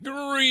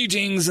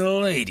Greetings,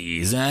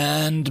 ladies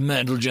and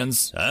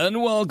gents,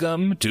 and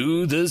welcome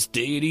to this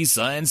daily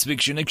science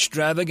fiction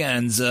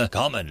extravaganza,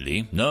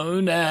 commonly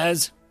known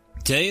as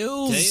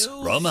Tales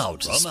from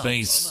Outer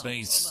Space.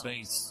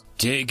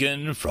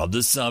 Taken from the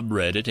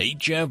subreddit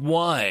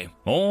HFY.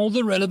 All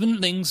the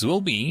relevant links will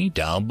be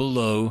down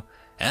below.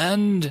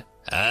 And,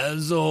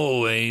 as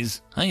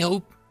always, I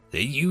hope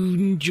that you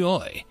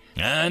enjoy.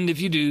 And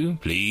if you do,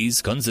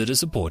 please consider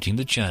supporting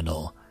the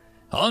channel.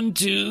 On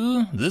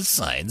to the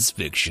science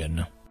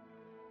fiction.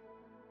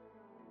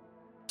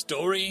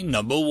 Story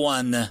number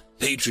 1,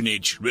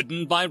 Patronage,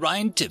 written by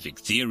Ryantific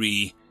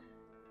Theory.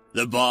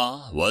 The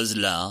bar was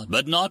loud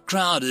but not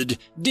crowded,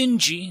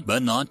 dingy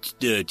but not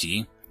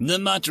dirty. The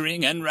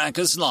muttering and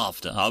raucous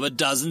laughter of a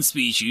dozen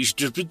species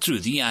drifted through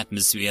the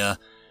atmosphere,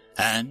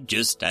 and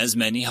just as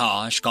many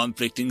harsh,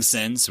 conflicting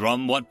scents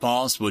from what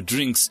passed for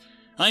drinks.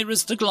 I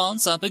risked a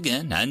glance up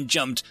again and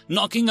jumped,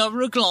 knocking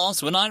over a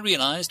glass when I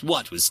realized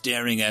what was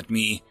staring at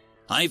me.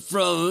 I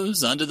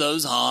froze under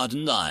those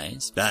hardened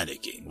eyes,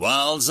 panicking,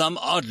 while some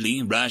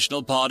oddly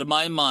rational part of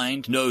my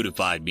mind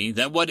notified me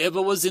that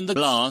whatever was in the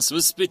glass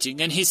was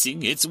spitting and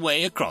hissing its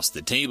way across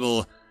the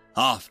table.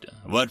 After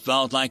what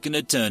felt like an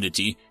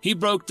eternity, he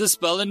broke the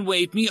spell and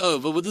waved me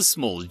over with a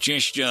small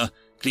gesture.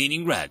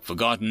 Cleaning rag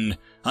forgotten,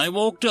 I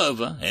walked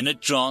over in a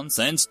trance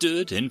and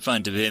stood in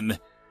front of him.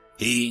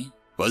 He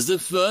was the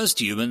first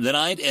human that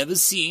I'd ever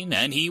seen,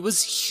 and he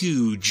was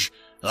huge,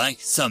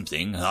 like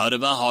something out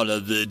of a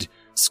Hollywood.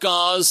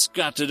 Scars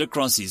scattered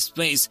across his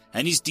face,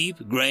 and his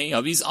deep grey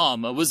of his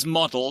armor was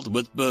mottled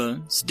with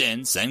burns,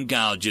 dents, and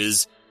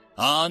gouges.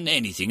 On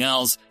anything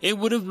else, it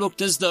would have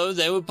looked as though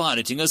they were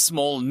piloting a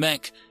small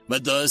mech,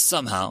 but those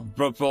somehow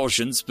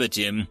proportions fit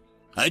him.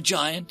 A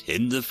giant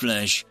in the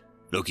flesh.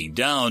 Looking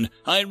down,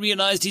 I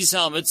realized his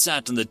helmet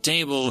sat on the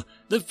table.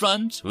 The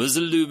front was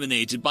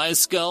illuminated by a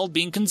skull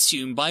being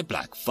consumed by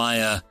black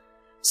fire.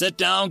 "Sit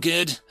down,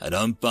 kid. I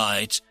don't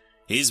bite."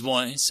 His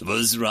voice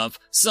was rough,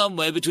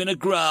 somewhere between a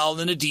growl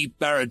and a deep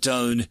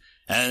baritone.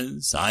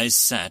 As I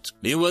sat,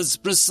 it was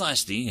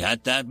precisely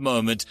at that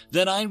moment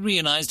that I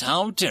realized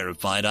how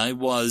terrified I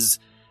was.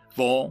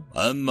 For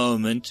a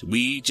moment,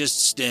 we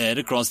just stared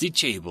across the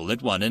table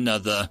at one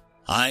another.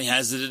 I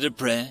hazarded a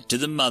prayer to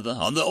the mother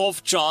on the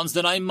off chance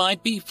that I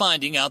might be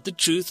finding out the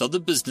truth of the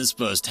business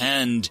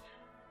firsthand.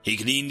 He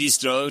cleaned his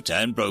throat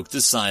and broke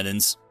the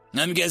silence.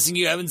 "I'm guessing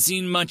you haven't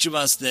seen much of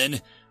us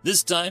then."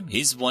 This time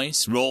his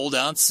voice rolled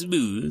out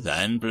smooth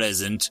and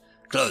pleasant,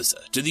 closer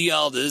to the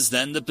elders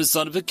than the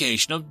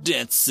personification of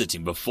death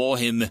sitting before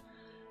him.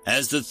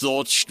 As the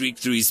thought streaked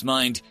through his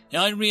mind,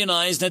 I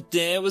realized that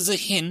there was a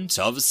hint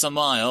of a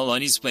smile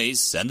on his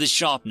face, and the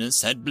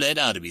sharpness had bled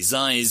out of his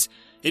eyes.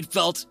 It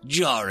felt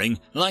jarring,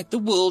 like the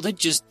world had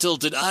just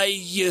tilted.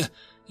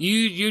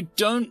 You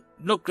don't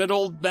look at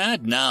all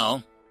bad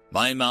now."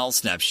 My mouth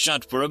snapped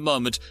shut for a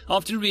moment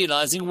after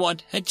realizing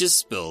what had just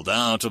spilled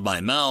out of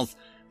my mouth.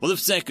 For the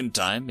second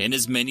time in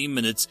as many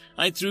minutes,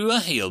 I threw a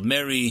Hail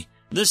Mary,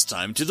 this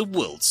time to the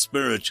World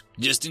Spirit,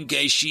 just in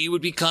case she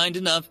would be kind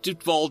enough to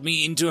fold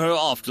me into her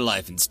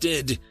afterlife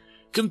instead.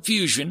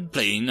 Confusion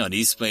playing on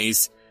his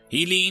face.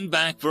 He leaned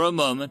back for a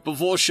moment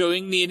before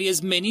showing nearly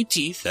as many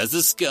teeth as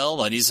the skull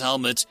on his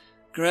helmet.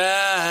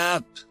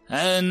 "Crap!"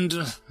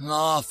 and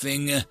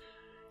laughing.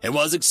 It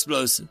was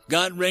explosive,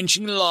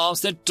 gut-wrenching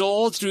laughs that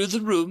tore through the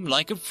room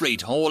like a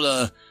freight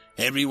hauler.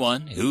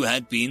 Everyone who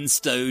had been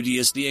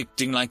studiously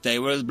acting like they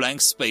were a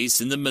blank space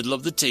in the middle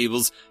of the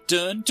tables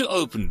turned to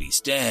openly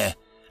stare,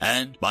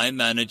 and my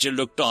manager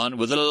looked on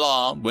with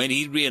alarm when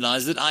he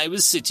realized that I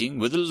was sitting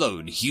with a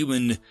lone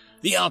human.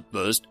 The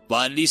outburst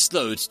finally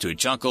slowed to a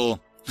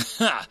chuckle.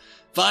 "Ha!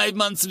 5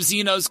 months of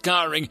Xenos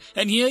cowering,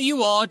 and here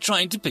you are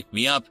trying to pick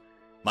me up."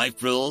 My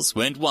frills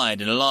went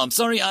wide in alarm.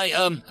 "Sorry,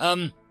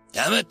 damn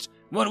it.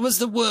 What was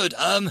the word?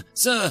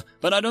 Sir,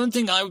 but I don't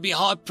think I would be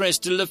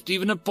hard-pressed to lift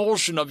even a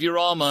portion of your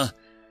armor."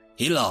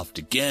 He laughed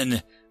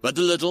again, but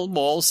a little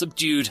more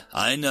subdued.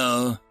 I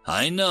know.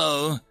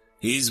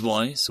 His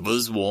voice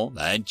was warm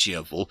and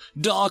cheerful,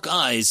 dark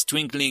eyes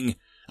twinkling.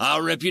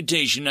 Our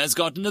reputation has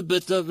gotten a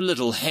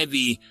little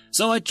heavy,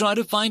 so I try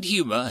to find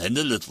humor in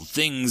the little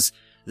things.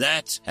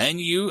 That,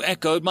 and you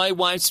echoed my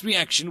wife's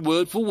reaction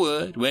word for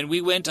word when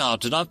we went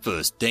out on our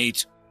first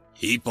date.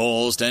 He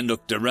paused and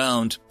looked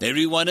around,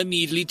 everyone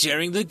immediately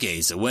tearing their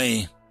gaze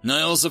away.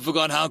 I also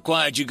forgot how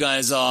quiet you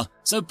guys are,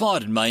 so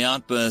pardon my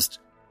outburst.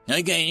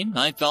 Again,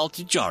 I felt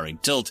a jarring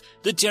tilt,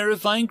 the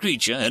terrifying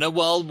creature in a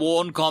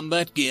well-worn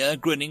combat gear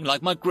grinning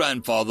like my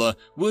grandfather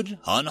would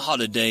on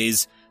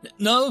holidays.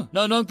 No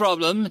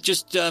problem,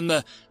 just,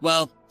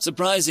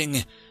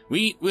 surprising.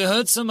 We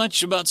heard so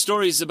much about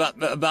stories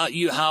about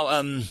you,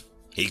 how,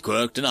 He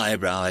quirked an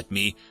eyebrow at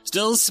me,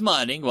 still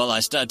smiling while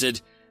I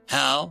stuttered.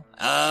 How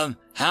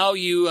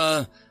you,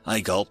 I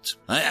gulped.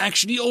 I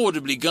actually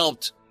audibly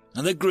gulped,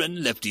 and the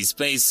grin left his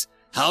face.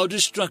 How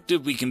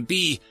destructive we can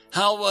be,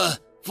 how,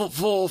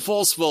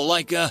 forceful,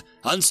 like,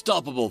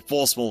 unstoppable,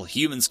 forceful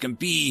humans can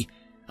be.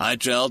 I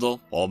trailed off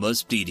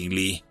almost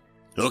pleadingly.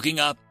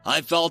 Looking up,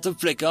 I felt a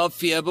flicker of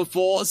fear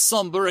before a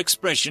somber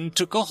expression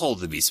took a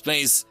hold of his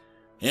face.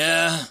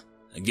 Yeah,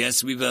 I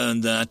guess we've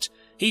earned that.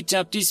 He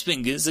tapped his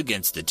fingers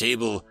against the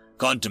table,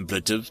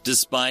 contemplative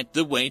despite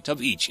the weight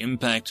of each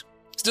impact.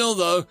 Still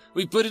though,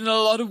 we put in a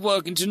lot of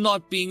work into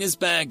not being as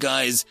bad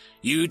guys.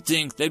 You'd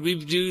think that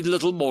we'd be a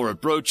little more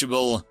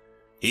approachable.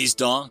 His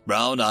dark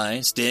brown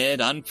eyes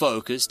stared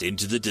unfocused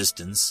into the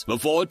distance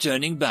before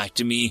turning back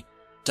to me.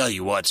 Tell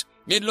you what,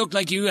 it looked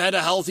like you had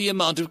a healthy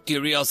amount of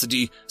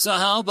curiosity, so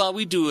how about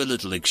we do a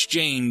little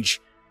exchange?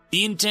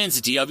 The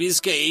intensity of his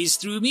gaze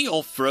threw me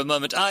off for a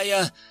moment.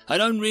 I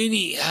don't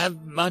really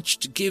have much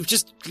to give,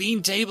 just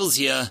clean tables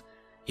here.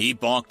 He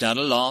barked out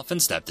a laugh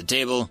and slapped the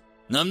table.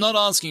 I'm not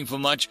asking for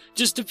much,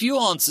 just a few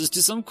answers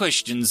to some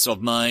questions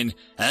of mine,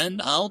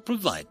 and I'll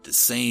provide the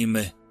same.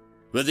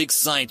 With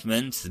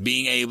excitement,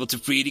 being able to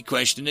freely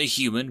question a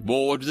human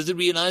bored with the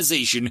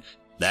realization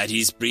that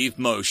his brief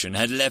motion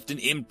had left an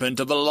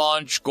imprint of a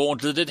large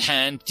gauntleted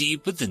hand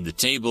deep within the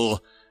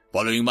table.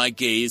 Following my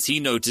gaze, he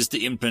noticed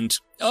the imprint.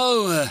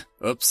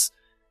 Oops.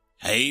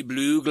 A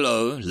blue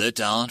glow lit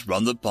out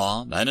from the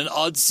palm, and an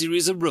odd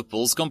series of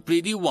ripples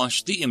completely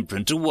washed the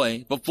imprint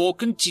away before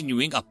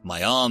continuing up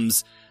my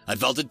arms. I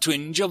felt a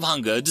twinge of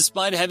hunger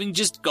despite having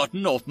just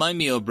gotten off my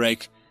meal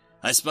break.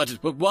 I sputtered,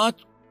 "But what?"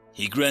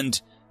 He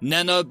grinned.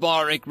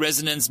 "Nanobaric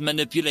resonance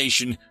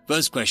manipulation.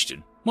 First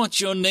question,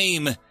 what's your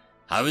name?"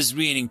 I was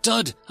reading.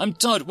 "Todd, I'm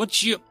Todd.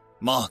 What's your—"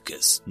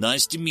 "Marcus,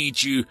 nice to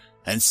meet you."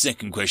 And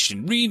second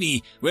question,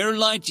 "Really? We're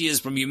light years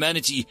from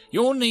humanity.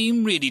 Your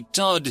name really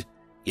Todd?"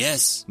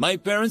 "Yes, my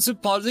parents were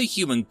part of the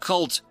human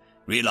cult."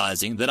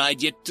 Realizing that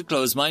I'd yet to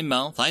close my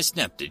mouth, I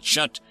snapped it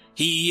shut.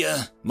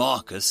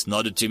 Marcus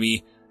nodded to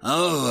me.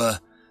 What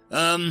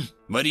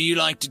do you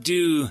like to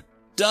do?"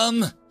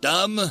 Dumb.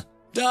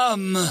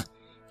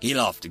 He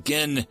laughed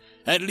again.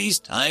 At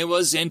least I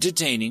was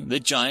entertaining the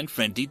giant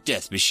friendly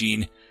death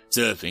machine.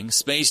 Surfing,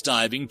 space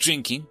diving,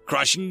 drinking,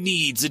 crushing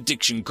needs,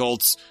 addiction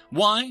cults.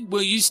 Why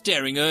were you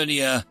staring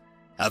earlier?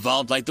 I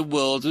felt like the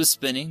world was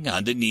spinning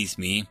underneath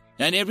me,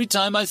 and every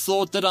time I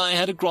thought that I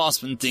had a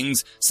grasp on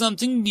things,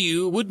 something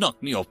new would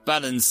knock me off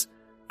balance.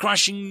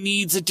 Crushing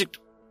needs,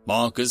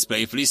 Marcus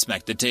playfully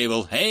smacked the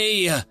table.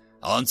 "Hey!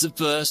 Answer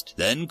first,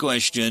 then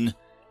question."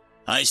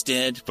 I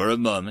stared for a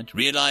moment,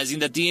 realizing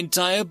that the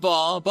entire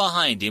bar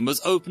behind him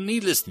was openly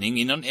listening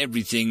in on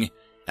everything,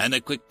 and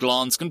a quick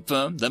glance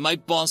confirmed that my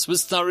boss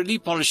was thoroughly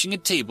polishing a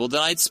table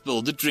that I'd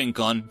spilled a drink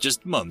on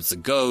just moments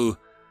ago.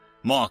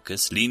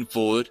 Marcus leaned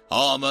forward,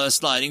 armor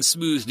sliding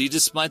smoothly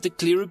despite the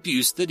clear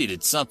abuse that it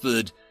had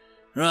suffered.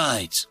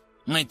 "Right."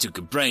 I took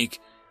a break.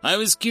 I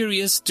was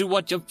curious to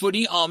what your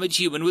fully armored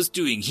human was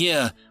doing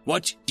here.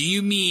 "What do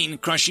you mean,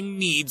 crushing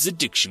needs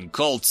addiction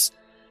cults?"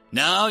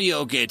 "Now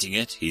you're getting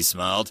it," he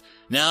smiled.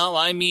 "Now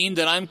I mean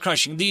that I'm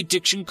crushing the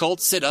addiction cult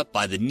set up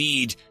by the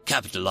need,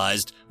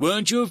 capitalized.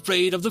 Weren't you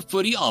afraid of the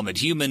fully armored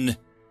human?"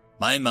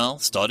 My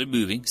mouth started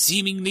moving,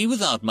 seemingly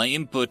without my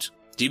input.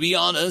 To be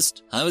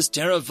honest, I was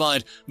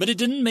terrified, but it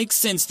didn't make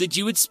sense that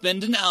you would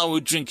spend an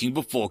hour drinking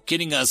before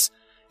killing us.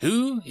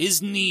 Who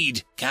is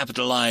need,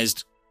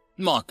 capitalized?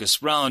 Marcus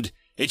frowned.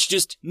 "It's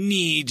just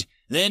need.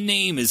 Their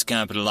name is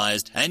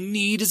capitalized, and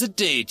need is a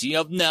deity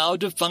of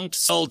now-defunct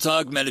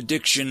Soltag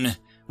malediction.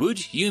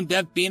 Would you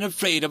have been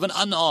afraid of an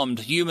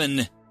unarmed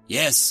human?"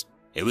 "Yes."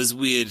 It was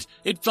weird.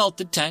 It felt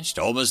detached,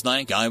 almost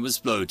like I was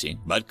floating,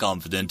 but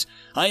confident.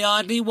 I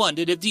idly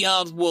wondered if the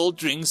out-world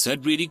drinks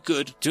had really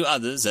good to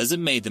others as it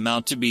made them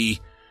out to be.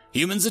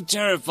 Humans are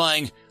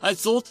terrifying. I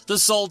thought the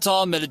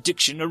Soltar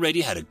malediction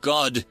already had a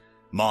god.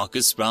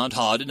 Marcus frowned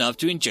hard enough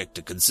to inject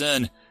a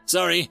concern.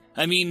 "Sorry,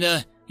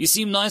 you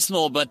seem nice and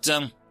all, but,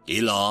 He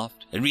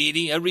laughed.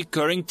 "Really a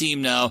recurring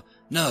theme now."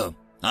 "No,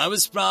 I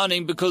was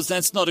frowning because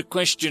that's not a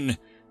question."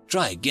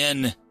 "Try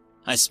again."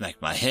 I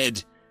smacked my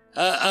head.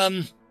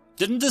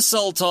 Didn't the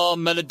Soltar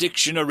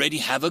malediction already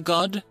have a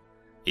god?"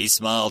 He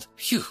smiled.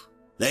 "Phew,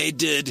 they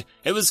did.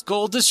 It was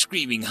called the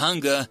Screaming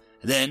Hunger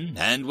then,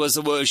 and was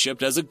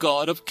worshipped as a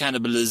god of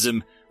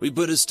cannibalism. We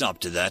put a stop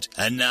to that,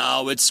 and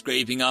now it's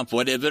scraping up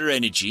whatever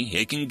energy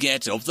it can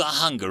get off the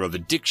hunger of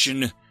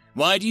addiction.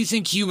 Why do you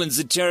think humans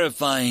are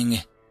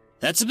terrifying?"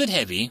 "That's a bit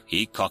heavy."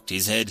 He cocked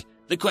his head.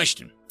 "The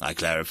question," I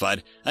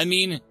clarified.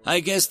 I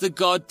guess the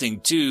god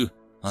thing too."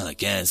 "Well, I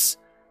guess.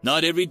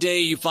 Not every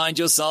day you find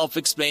yourself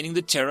explaining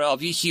the terror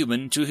of your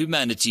human to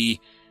humanity."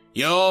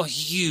 "You're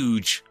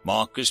huge."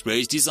 Marcus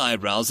raised his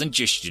eyebrows and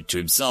gestured to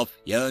himself.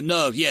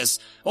 Yes,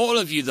 all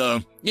of you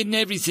though. In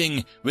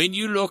everything. When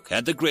you look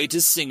at the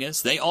greatest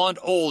singers, they aren't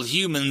all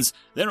humans.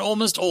 They're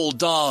almost all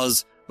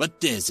Dars.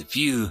 But there's a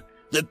few.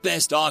 The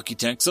best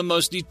architects are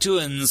mostly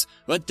Tuans,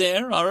 but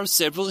there are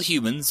several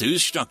humans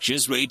whose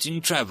structures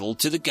rating travel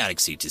to the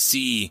galaxy to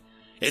see.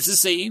 It's the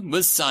same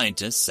with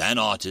scientists and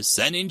artists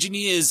and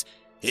engineers.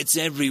 It's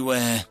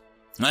everywhere.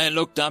 I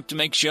looked up to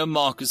make sure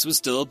Marcus was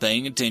still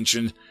paying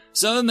attention.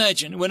 So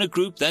imagine when a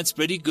group that's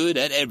pretty good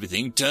at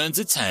everything turns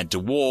its hand to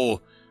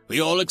war. We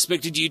all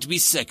expected you to be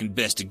second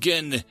best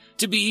again,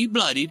 to be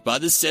bloodied by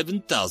the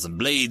 7,000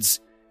 blades.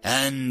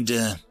 And,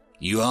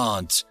 you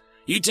aren't.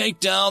 You take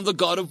down the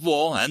god of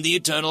war and the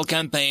eternal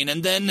campaign,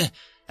 and then,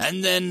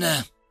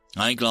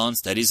 I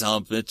glanced at his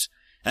helmet,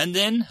 and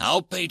then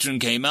our patron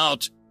came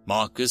out.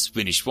 Marcus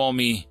finished for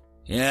me.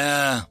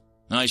 Yeah,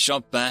 I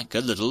shot back a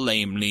little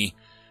lamely.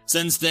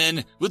 Since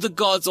then, with the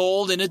gods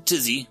all in a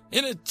tizzy,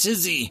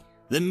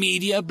 the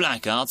media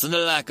blackouts and the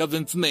lack of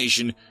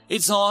information,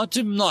 it's hard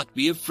to not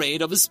be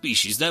afraid of a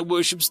species that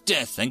worships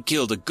death and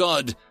killed a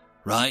god,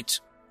 right?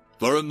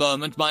 For a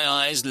moment my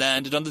eyes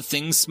landed on the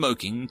thing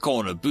smoking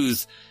corner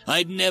booth.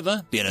 I'd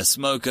never been a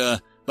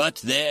smoker, but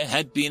there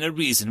had been a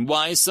reason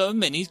why so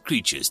many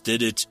creatures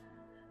did it.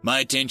 My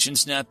attention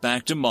snapped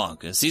back to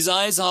Marcus. His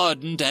eyes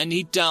hardened and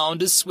he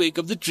downed a swig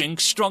of the drink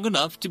strong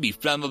enough to be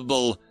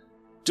flammable.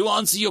 To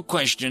answer your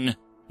question,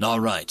 all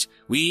right,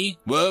 we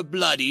were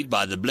bloodied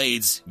by the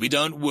blades. We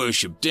don't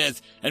worship death,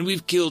 and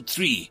we've killed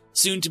 3,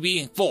 soon to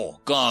be 4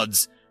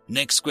 gods.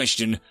 Next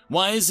question,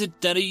 why is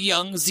it that a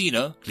young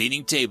Xeno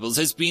cleaning tables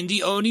has been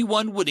the only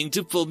one willing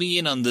to fill me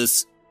in on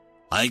this?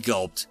 I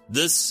gulped.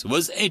 This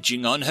was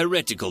edging on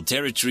heretical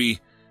territory.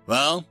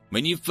 Well,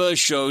 when you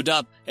first showed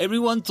up,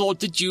 everyone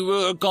thought that you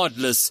were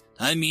godless.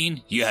 I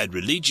mean, you had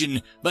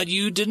religion, but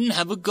you didn't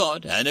have a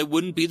god, and it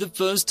wouldn't be the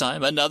first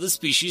time another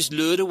species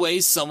lured away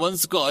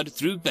someone's god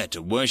through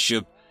better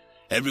worship.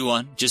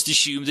 Everyone just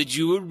assumed that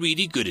you were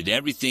really good at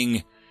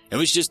everything. It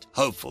was just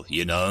hopeful,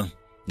 you know.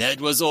 That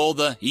was all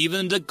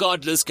even the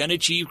godless can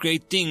achieve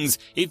great things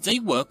if they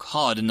work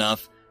hard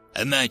enough.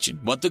 Imagine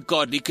what the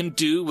godly can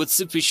do with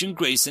sufficient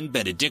grace and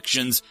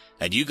benedictions,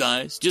 and you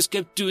guys just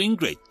kept doing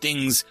great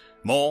things.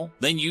 More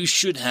than you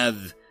should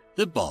have.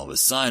 The bar was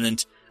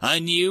silent. I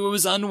knew it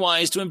was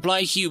unwise to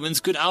imply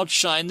humans could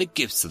outshine the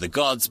gifts of the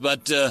gods,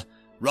 but,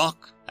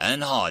 rock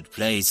and hard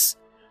place.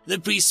 The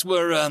priests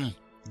were,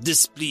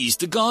 displeased.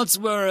 The gods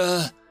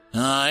were,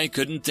 I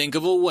couldn't think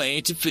of a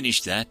way to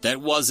finish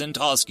that wasn't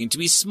asking to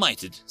be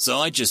smited, so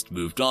I just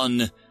moved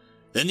on.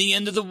 Then the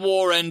end of the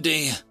war and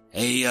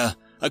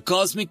a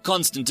cosmic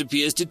constant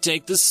appears to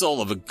take the soul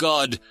of a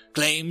god,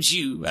 claims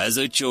you as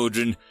her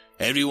children.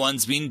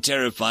 Everyone's been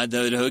terrified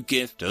that her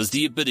gift was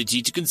the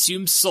ability to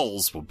consume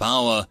souls for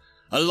power,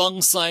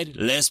 alongside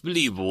less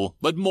believable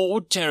but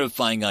more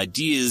terrifying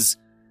ideas.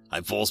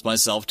 I forced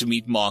myself to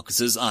meet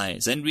Marcus's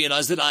eyes and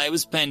realized that I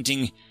was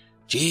panting.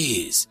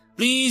 Jeez,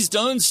 please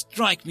don't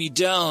strike me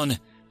down.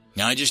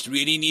 I just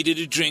really needed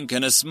a drink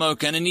and a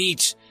smoke and an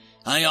eat.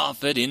 I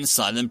offered in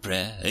silent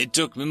prayer. It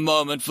took me a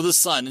moment for the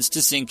silence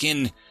to sink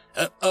in.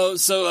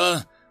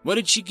 What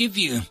did she give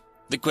you?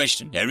 The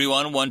question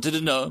everyone wanted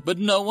to know, but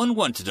no one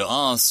wanted to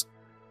ask.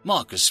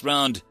 Marcus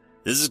frowned.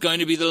 This is going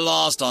to be the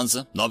last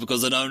answer, not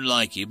because I don't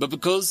like you, but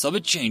because of a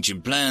change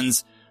in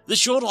plans. The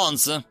short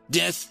answer,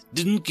 death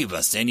didn't give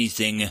us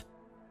anything.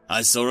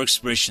 I saw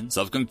expressions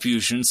of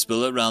confusion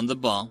spill around the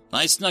bar.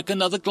 I snuck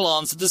another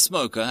glance at the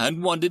smoker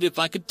and wondered if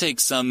I could take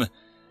some.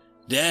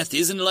 Death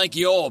isn't like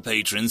your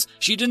patrons.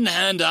 She didn't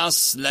hand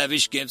us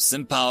lavish gifts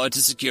and power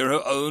to secure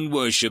her own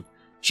worship.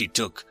 She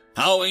took.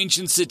 Our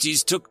ancient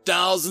cities took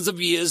thousands of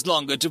years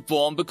longer to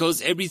form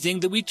because everything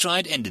that we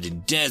tried ended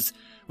in death.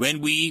 When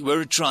we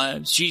were a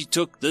tribe, she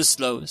took the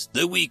slowest,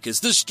 the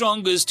weakest, the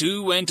strongest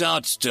who went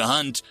out to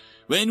hunt.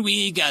 When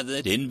we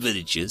gathered in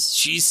villages,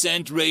 she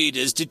sent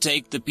raiders to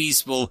take the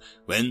peaceful.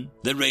 When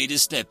the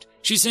raiders slept,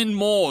 she sent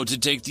more to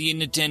take the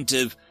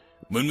inattentive.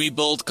 When we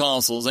built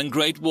castles and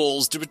great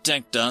walls to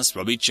protect us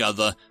from each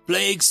other,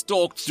 plague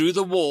stalked through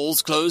the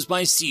walls closed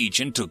by siege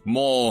and took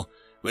more.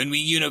 When we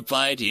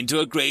unified into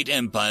a great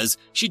empires,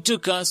 she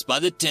took us by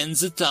the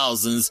tens of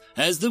thousands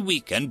as the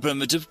weak and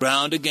primitive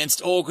ground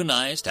against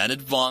organized and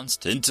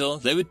advanced until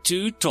they were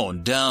too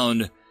torn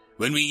down.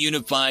 When we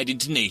unified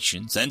into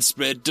nations and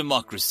spread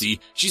democracy,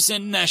 she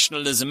sent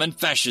nationalism and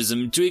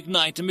fascism to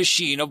ignite a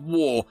machine of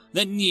war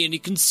that nearly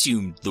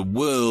consumed the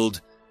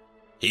world.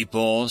 He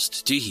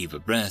paused to heave a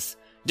breath.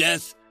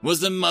 Death was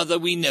the mother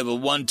we never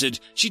wanted.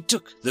 She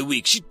took the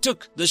weak, she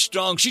took the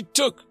strong, she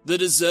took the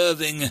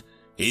deserving.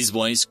 His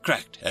voice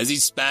cracked as he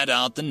spat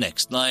out the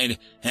next line,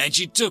 and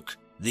she took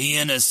the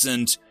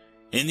innocent.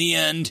 In the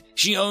end,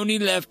 she only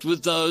left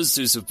with those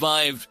who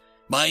survived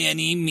by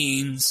any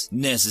means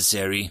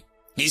necessary.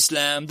 He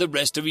slammed the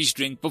rest of his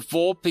drink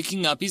before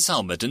picking up his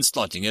helmet and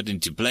slotting it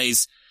into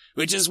place,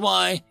 which is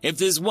why, if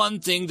there's one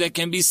thing that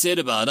can be said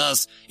about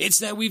us, it's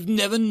that we've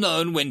never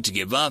known when to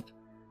give up.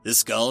 The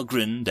skull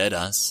grinned at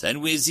us,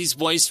 and as his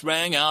voice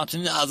rang out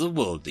in an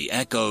otherworldly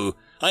echo,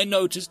 I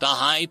noticed a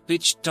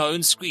high-pitched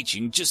tone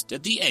screeching just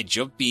at the edge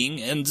of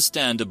being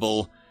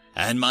understandable,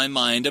 and my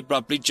mind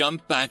abruptly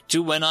jumped back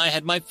to when I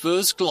had my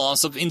first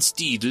glass of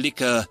instilled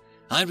liquor.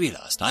 I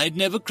realized I had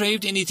never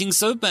craved anything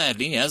so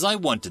badly as I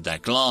wanted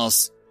that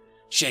glass.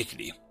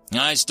 Shakily,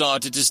 I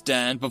started to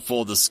stand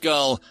before the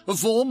skull,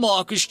 before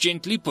Marcus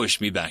gently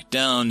pushed me back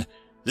down.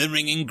 The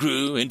ringing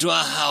grew into a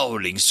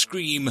howling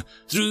scream.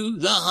 Through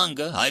the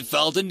hunger, I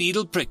felt a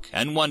needle prick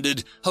and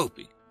wondered,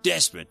 hoping,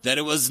 desperate, that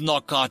it was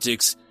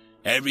narcotics.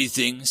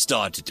 Everything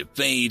started to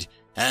fade,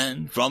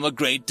 and from a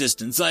great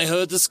distance I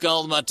heard the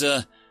skull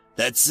mutter,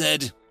 "That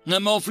said,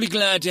 I'm awfully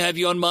glad to have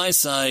you on my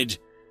side."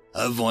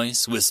 A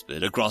voice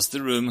whispered across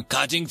the room,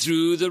 cutting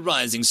through the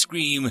rising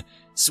scream,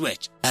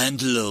 sweet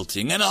and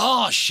lilting and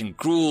harsh and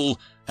cruel,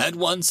 at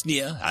once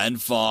near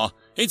and far.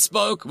 It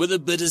spoke with a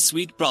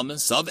bittersweet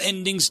promise of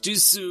endings too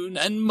soon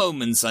and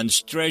moments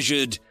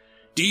untreasured.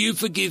 Do you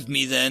forgive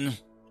me then?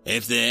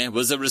 If there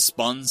was a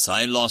response,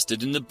 I lost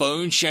it in the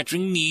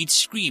bone-shattering need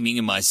screaming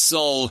in my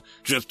soul,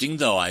 drifting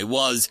though I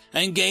was,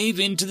 and gave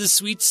in to the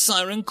sweet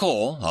siren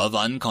call of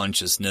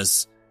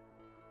unconsciousness.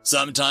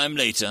 Some time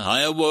later,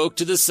 I awoke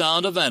to the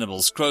sound of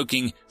animals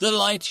croaking, the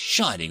light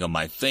shining on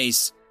my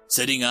face.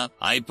 Sitting up,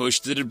 I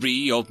pushed the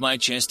debris off my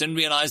chest and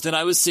realized that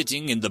I was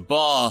sitting in the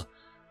bar.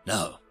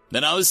 No,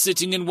 that I was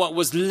sitting in what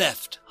was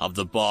left of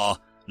the bar.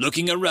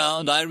 Looking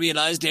around, I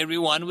realized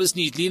everyone was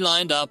neatly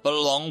lined up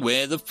along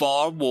where the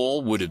far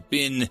wall would have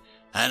been,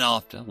 and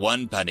after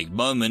one panicked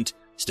moment,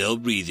 still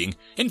breathing.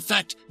 In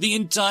fact, the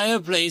entire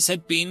place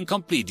had been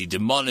completely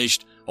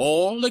demolished,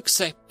 all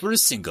except for a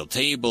single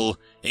table,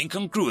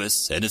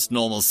 incongruous in its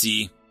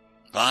normalcy.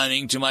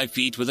 Climbing to my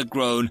feet with a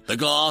groan, the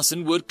glass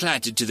and wood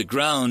clattered to the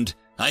ground.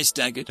 I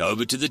staggered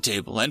over to the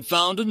table and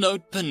found a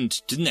note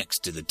pinned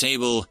next to the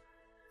table.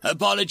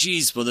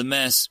 Apologies for the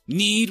mess.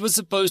 Need was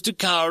supposed to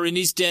cower in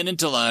his den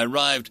until I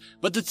arrived,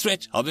 but the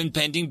threat of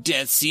impending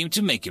death seemed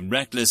to make him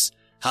reckless.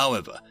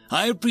 However,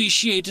 I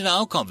appreciated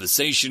our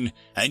conversation,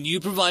 and you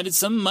provided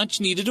some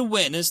much-needed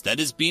awareness that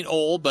has been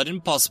all but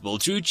impossible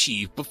to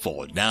achieve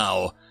before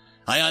now.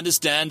 I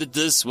understand that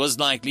this was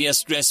likely a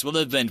stressful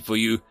event for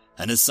you,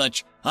 and as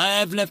such, I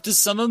have left a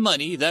sum of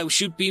money that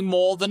should be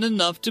more than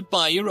enough to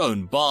buy your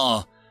own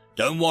bar.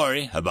 Don't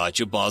worry about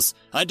your boss.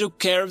 I took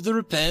care of the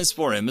repairs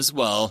for him as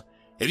well.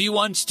 If you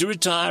want to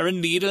retire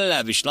and lead a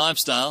lavish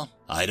lifestyle,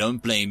 I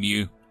don't blame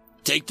you.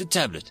 Take the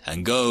tablet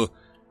and go.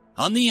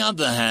 On the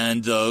other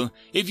hand, though,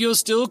 if you're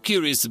still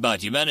curious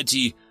about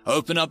humanity,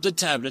 open up the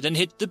tablet and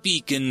hit the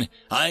beacon.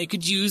 I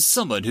could use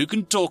someone who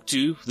can talk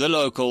to the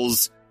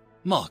locals.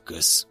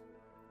 Marcus.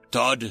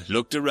 Todd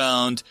looked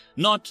around,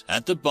 not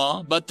at the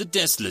bar, but the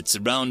desolate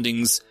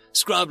surroundings,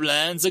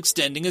 scrublands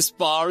extending as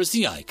far as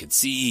the eye could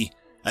see.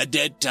 A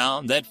dead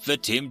town that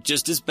fit him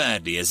just as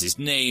badly as his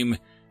name.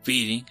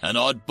 Feeling an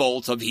odd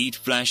bolt of heat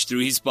flash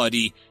through his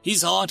body,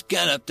 his heart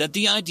galloped at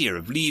the idea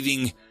of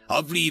leaving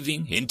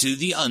into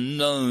the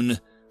unknown.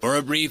 For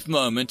a brief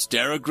moment,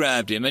 terror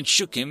grabbed him and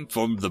shook him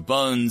from the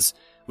bones.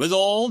 With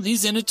all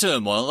his inner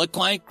turmoil, a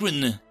quiet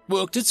grin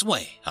worked its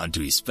way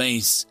onto his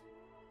face.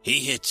 He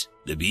hit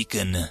the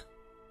beacon.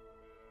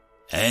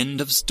 End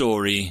of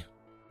story.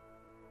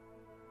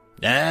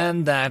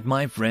 And that,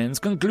 my friends,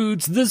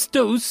 concludes this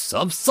dose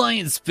of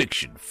science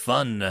fiction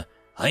fun.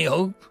 I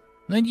hope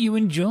that you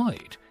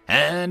enjoyed.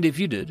 And if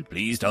you did,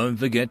 please don't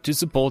forget to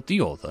support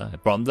the author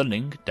from the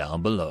link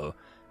down below.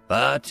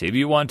 But if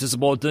you want to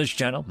support this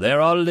channel,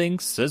 there are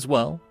links as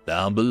well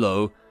down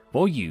below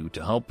for you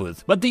to help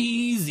with. But the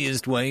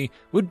easiest way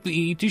would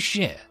be to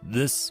share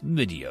this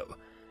video.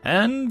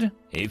 And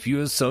if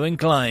you are so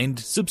inclined,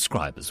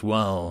 subscribe as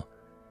well.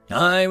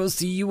 I will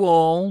see you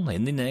all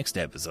in the next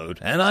episode,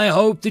 and I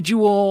hope that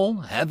you all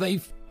have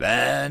a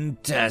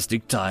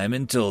fantastic time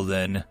until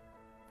then.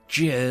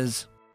 Cheers.